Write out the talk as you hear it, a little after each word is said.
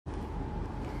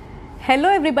Hello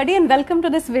everybody and welcome to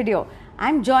this video.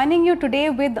 I'm joining you today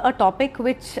with a topic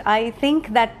which I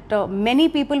think that many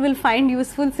people will find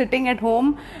useful sitting at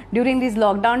home during these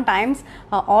lockdown times.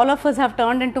 All of us have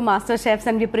turned into master chefs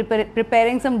and we're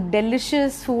preparing some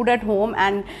delicious food at home,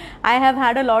 and I have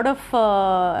had a lot of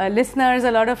listeners,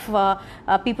 a lot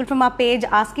of people from our page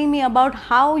asking me about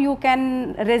how you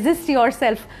can resist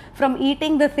yourself from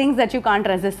eating the things that you can't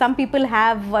resist. Some people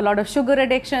have a lot of sugar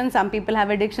addiction, some people have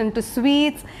addiction to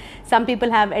sweets, some people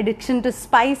have addiction to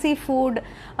spicy food,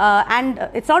 and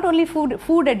it's not only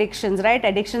food addictions, right?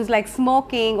 Addictions like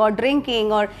smoking or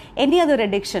drinking or any other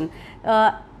addiction.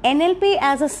 NLP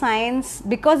as a science,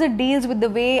 because it deals with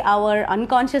the way our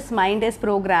unconscious mind is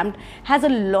programmed, has a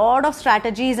lot of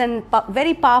strategies and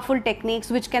very powerful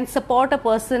techniques which can support a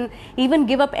person even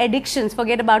give up addictions,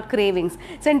 forget about cravings.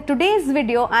 So in today's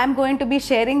video, I'm going to be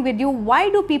sharing with you why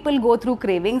do people go through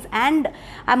cravings, and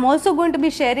I'm also going to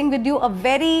be sharing with you a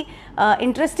very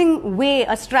interesting way,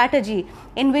 a strategy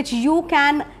in which you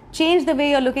can change the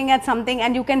way you're looking at something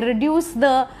and you can reduce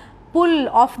the pull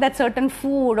of that certain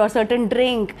food or certain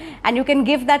drink, and you can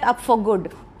give that up for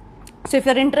good. So if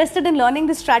you're interested in learning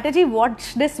this strategy,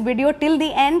 watch this video till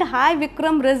the end. Hi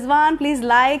Vikram, Rizwan, please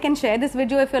like and share this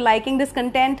video if you're liking this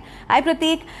content. Hi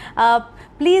Prateek,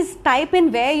 please type in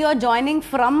where you're joining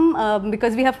from,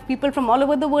 because we have people from all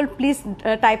over the world. Please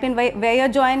type in where you're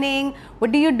joining,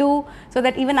 what do you do, so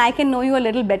that even I can know you a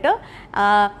little better.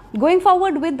 Going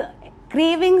forward with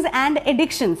cravings and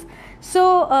addictions.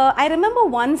 So I remember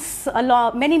once,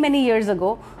 many years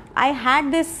ago, I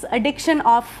had this addiction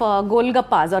of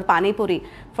golgappas or pani puri.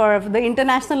 For the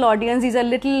international audience, these are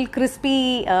little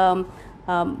crispy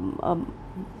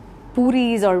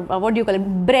puris, or what do you call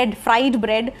it, bread, fried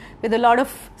bread with a lot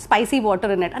of spicy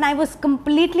water in it. And I was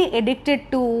completely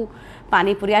addicted to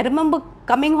pani puri. I remember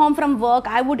coming home from work,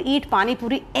 I would eat pani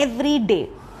puri every day.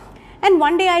 And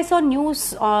one day I saw news,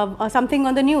 something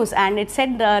on the news, and it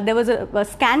said there was a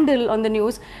scandal on the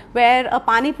news where a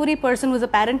pani puri person was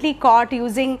apparently caught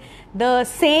using the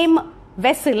same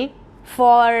vessel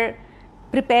for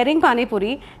preparing pani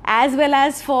puri as well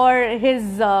as for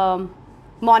his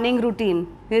morning routine,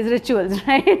 his rituals,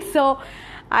 right? So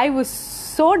I was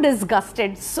so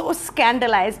disgusted, so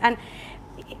scandalized, and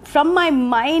from my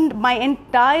mind, my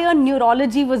entire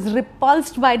neurology was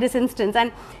repulsed by this instance.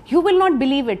 And you will not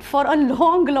believe it, for a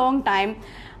long time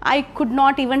I could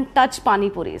not even touch pani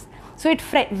puris. So it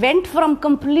went from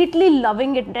completely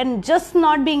loving it and just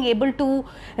not being able to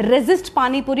resist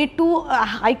pani puri to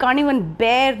I can't even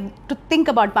bear to think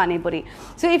about pani puri.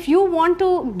 So if you want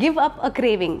to give up a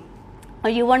craving, or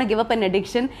you want to give up an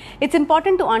addiction, it's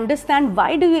important to understand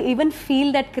why do you even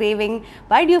feel that craving,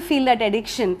 why do you feel that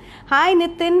addiction. Hi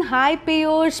Nitin, hi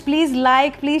Piyush, please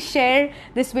like, please share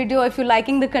this video if you're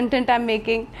liking the content I'm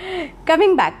making.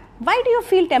 Coming back, why do you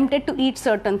feel tempted to eat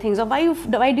certain things, or why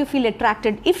do you feel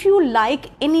attracted? If you like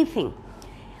anything,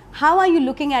 how are you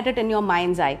looking at it in your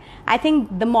mind's eye? I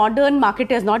think the modern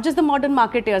marketers, not just the modern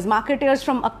marketers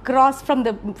from across,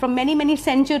 from many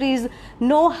centuries,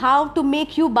 know how to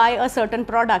make you buy a certain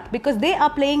product because they are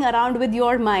playing around with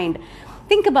your mind.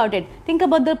 Think about it. Think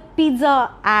about the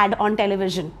pizza ad on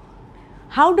television.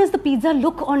 How does the pizza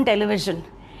look on television?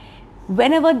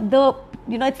 Whenever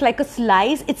it's like a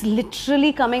slice, it's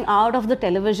literally coming out of the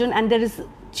television, and there is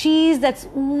cheese that's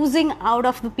oozing out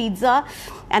of the pizza,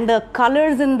 and the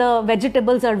colors in the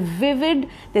vegetables are vivid.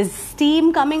 There's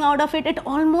steam coming out of it. It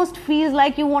almost feels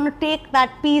like you want to take that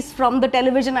piece from the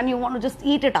television and you want to just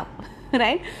eat it up,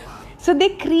 right? So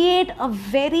they create a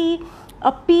very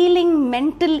appealing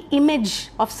mental image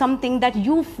of something that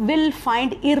you will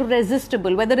find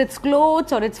irresistible, whether it's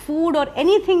clothes or it's food or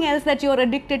anything else that you're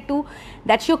addicted to,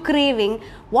 that you're craving.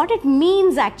 What it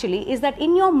means actually is that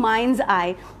in your mind's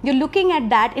eye, you're looking at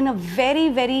that in a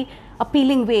very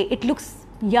appealing way. It looks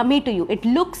yummy to you. It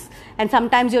looks, and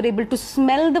sometimes you're able to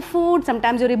smell the food,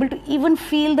 sometimes you're able to even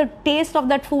feel the taste of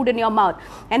that food in your mouth,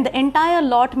 and the entire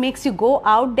lot makes you go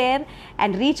out there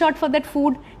and reach out for that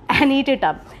food and eat it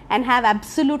up and have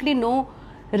absolutely no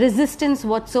resistance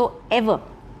whatsoever.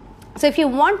 So if you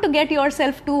want to get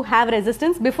yourself to have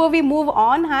resistance, before we move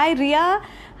on, hi Ria,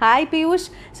 hi Piyush.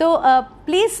 So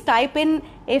please type in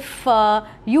if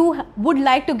you would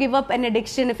like to give up an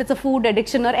addiction, if it's a food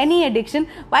addiction or any addiction.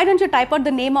 Why don't you type out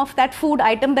the name of that food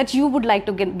item that you would like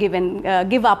to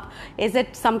give up? Is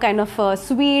it some kind of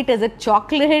sweet? Is it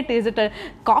chocolate? Is it a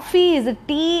coffee? Is it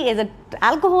tea? Is it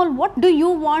alcohol? What do you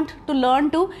want to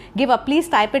learn to give up? Please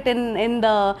type it in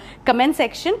the comment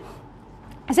section.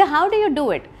 So how do you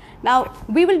do it? Now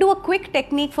we will do a quick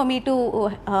technique for me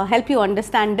to help you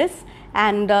understand this,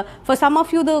 And for some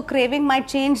of you, the craving might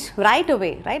change right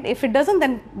away, right? If it doesn't,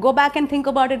 then go back and think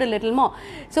about it a little more.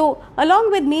 So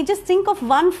along with me, just think of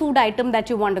one food item that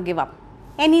you want to give up.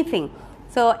 Anything.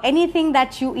 So anything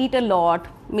that you eat a lot,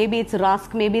 maybe it's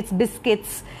rusk, maybe it's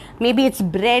biscuits, maybe it's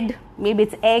bread, maybe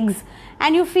it's eggs,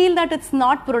 and you feel that it's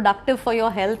not productive for your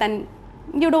health and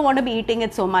you don't want to be eating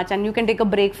it so much, and you can take a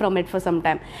break from it for some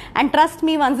time. And trust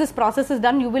me, once this process is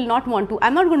done, you will not want to.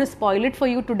 I'm not going to spoil it for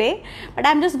you today, but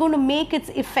I'm just going to make its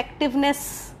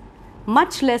effectiveness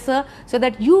much lesser so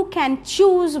that you can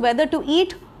choose whether to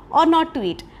eat or not to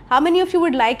eat. How many of you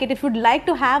would like it? If you'd like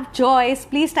to have choice,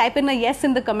 please type in a yes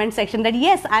in the comment section, that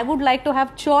yes, I would like to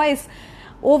have choice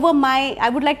over I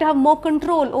would like to have more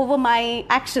control over my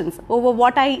actions, over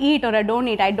what I eat or I don't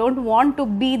eat. I don't want to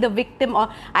be the victim,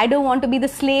 or I don't want to be the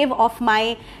slave of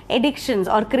my addictions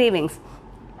or cravings.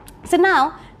 So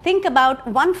now think about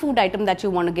one food item that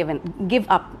you want to give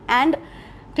up, and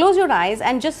close your eyes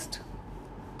and just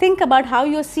think about how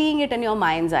you're seeing it in your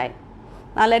mind's eye.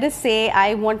 Now let us say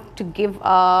I want to give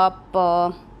up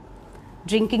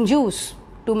drinking juice,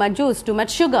 too much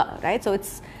sugar, right? So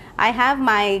I have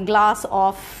my glass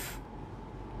of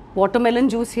watermelon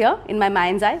juice here in my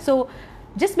mind's eye. So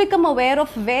just become aware of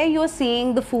where you're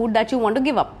seeing the food that you want to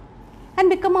give up, and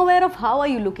become aware of how are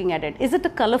you looking at it. Is it a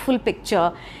colorful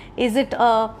picture? Is it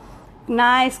a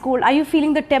nice cold? Are you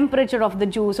feeling the temperature of the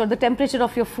juice or the temperature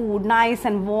of your food, nice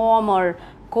and warm or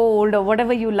cold or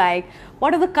whatever you like?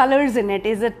 What are the colors in it?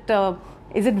 Is it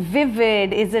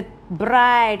vivid? Is it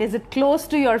bright? Is it close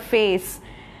to your face?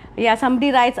 Yeah,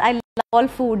 somebody writes, I love all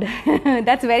food.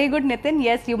 That's very good, Nitin.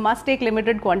 Yes, you must take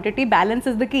limited quantity. Balance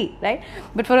is the key, right?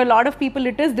 But for a lot of people,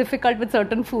 it is difficult with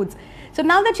certain foods. So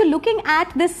now that you're looking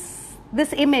at this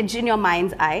image in your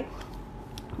mind's eye,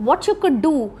 what you could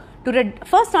do to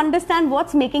first understand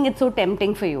what's making it so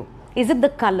tempting for you. Is it the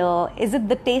color? Is it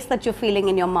the taste that you're feeling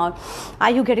in your mouth?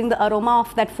 Are you getting the aroma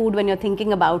of that food when you're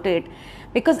thinking about it?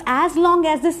 Because as long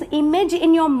as this image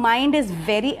in your mind is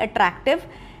very attractive,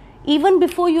 even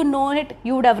before you know it,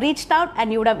 you would have reached out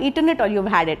and you would have eaten it or you've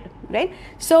had it, right?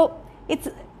 So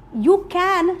you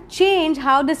can change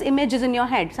how this image is in your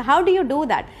head. So how do you do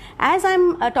that? As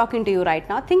I'm talking to you right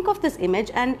now, think of this image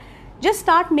and just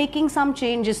start making some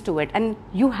changes to it, and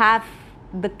you have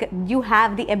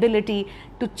the ability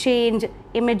to change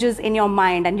images in your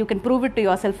mind, and you can prove it to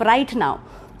yourself right now.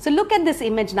 So look at this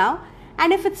image now,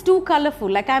 and if it's too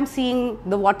colorful, like I'm seeing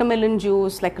the watermelon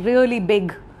juice, like really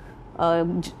big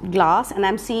glass, and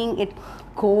I'm seeing it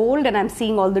cold, and I'm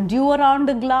seeing all the dew around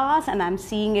the glass, and I'm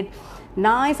seeing it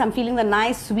nice. I'm feeling the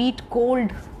nice sweet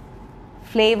cold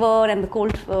flavor and the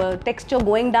cold texture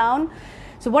going down.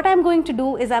 So what I'm going to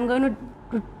do is I'm going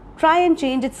to try and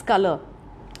change its color.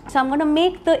 So I'm going to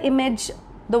make the image,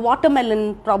 the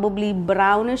watermelon, probably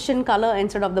brownish in color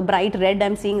instead of the bright red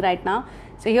I'm seeing right now.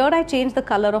 So here I change the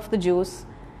color of the juice.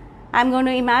 I'm going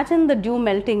to imagine the dew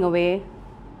melting away.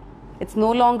 It's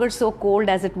no longer so cold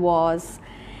as it was.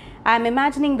 I'm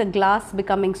imagining the glass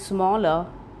becoming smaller,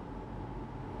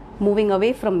 moving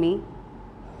away from me.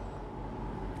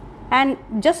 And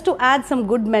just to add some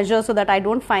good measure so that I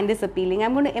don't find this appealing,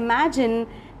 I'm going to imagine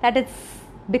that it's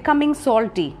becoming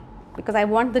salty, because I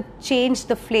want to change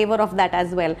the flavor of that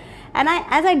as well. And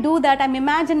as I do that, I'm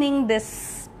imagining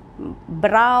this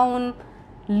brown,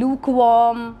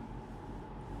 lukewarm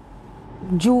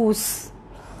juice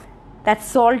that's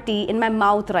salty in my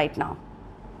mouth right now.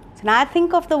 So now I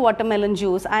think of the watermelon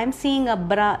juice. I'm seeing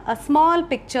a small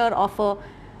picture of a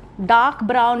dark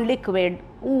brown liquid.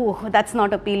 Ooh, that's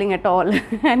not appealing at all.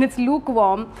 And it's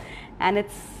lukewarm and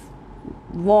it's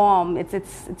warm.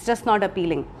 It's just not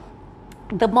appealing.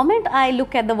 The moment I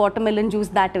look at the watermelon juice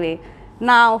that way,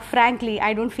 now frankly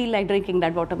I don't feel like drinking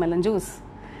that watermelon juice.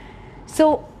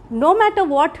 So no matter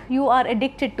what you are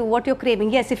addicted to, what you're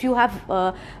craving, yes, if you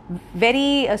have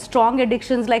very strong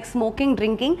addictions like smoking,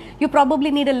 drinking, you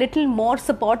probably need a little more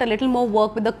support, a little more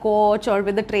work with the coach or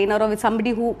with the trainer or with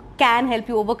somebody who can help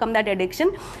you overcome that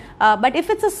addiction. But if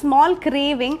it's a small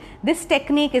craving, this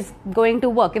technique is going to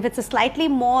work. If it's a slightly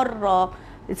more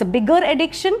it's a bigger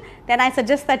addiction, then I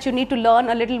suggest that you need to learn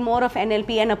a little more of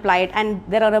NLP and apply it. And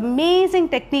there are amazing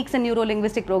techniques in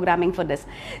neuro-linguistic programming for this.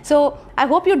 So I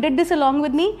hope you did this along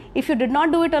with me. If you did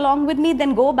not do it along with me,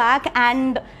 then go back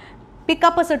and pick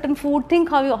up a certain food, think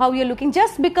how you're looking,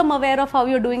 just become aware of how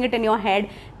you're doing it in your head,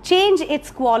 change its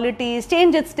qualities,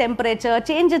 change its temperature,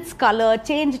 change its color,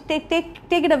 take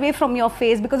it away from your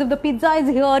face, because if the pizza is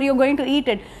here, you're going to eat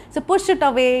it. So push it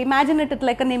away, imagine it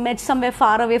like an image somewhere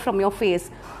far away from your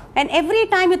face. And every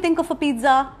time you think of a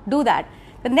pizza, do that.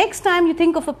 The next time you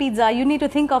think of a pizza, you need to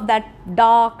think of that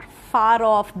dark, far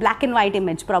off black and white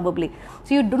image probably.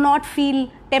 So you do not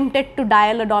feel tempted to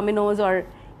dial a Domino's or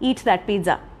eat that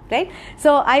pizza, right?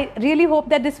 So I really hope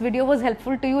that this video was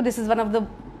helpful to you. This is one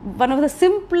of the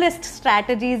simplest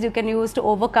strategies you can use to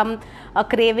overcome a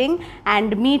craving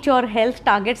and meet your health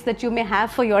targets that you may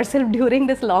have for yourself during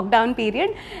this lockdown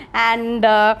period. And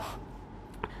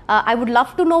I would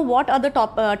love to know what other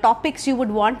topics you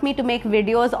would want me to make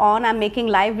videos on. I'm making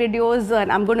live videos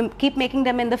and I'm going to keep making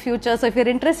them in the future. So if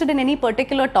you're interested in any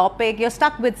particular topic, you're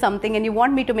stuck with something and you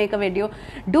want me to make a video,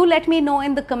 do let me know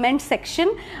in the comment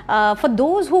section. For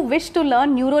those who wish to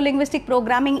learn neuro-linguistic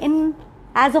programming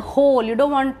as a whole,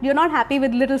 you're not happy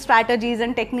with little strategies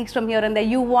and techniques from here and there.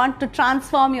 You want to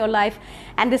transform your life,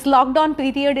 and this lockdown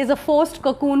period is a forced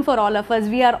cocoon for all of us.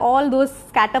 We are all those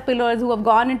caterpillars who have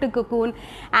gone into cocoon,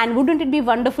 and wouldn't it be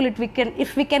wonderful if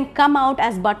we can come out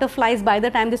as butterflies by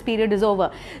the time this period is over.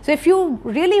 So if you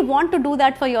really want to do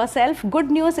that for yourself,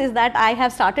 good news is that I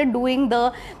have started doing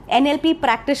the NLP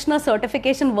Practitioner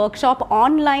Certification Workshop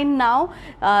online now.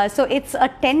 So it's a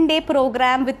 10-day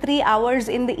program with 3 hours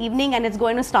in the evening, and it's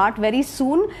going to start very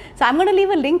soon. So I'm going to leave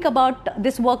a link about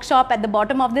this workshop at the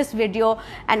bottom of this video,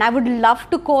 and I would love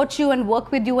to coach you and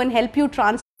work with you and help you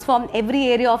transform every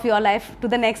area of your life to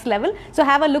the next level. So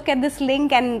have a look at this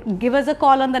link and give us a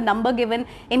call on the number given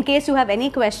in case you have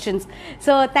any questions.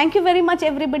 So thank you very much,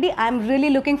 everybody. I'm really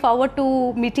looking forward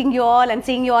to meeting you all and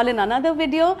seeing you all in another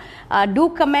video. Do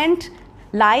comment,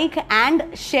 like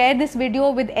and share this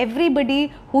video with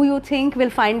everybody who you think will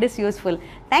find this useful.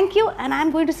 Thank you, and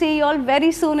I'm going to see you all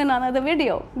very soon in another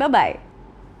video. Bye-bye.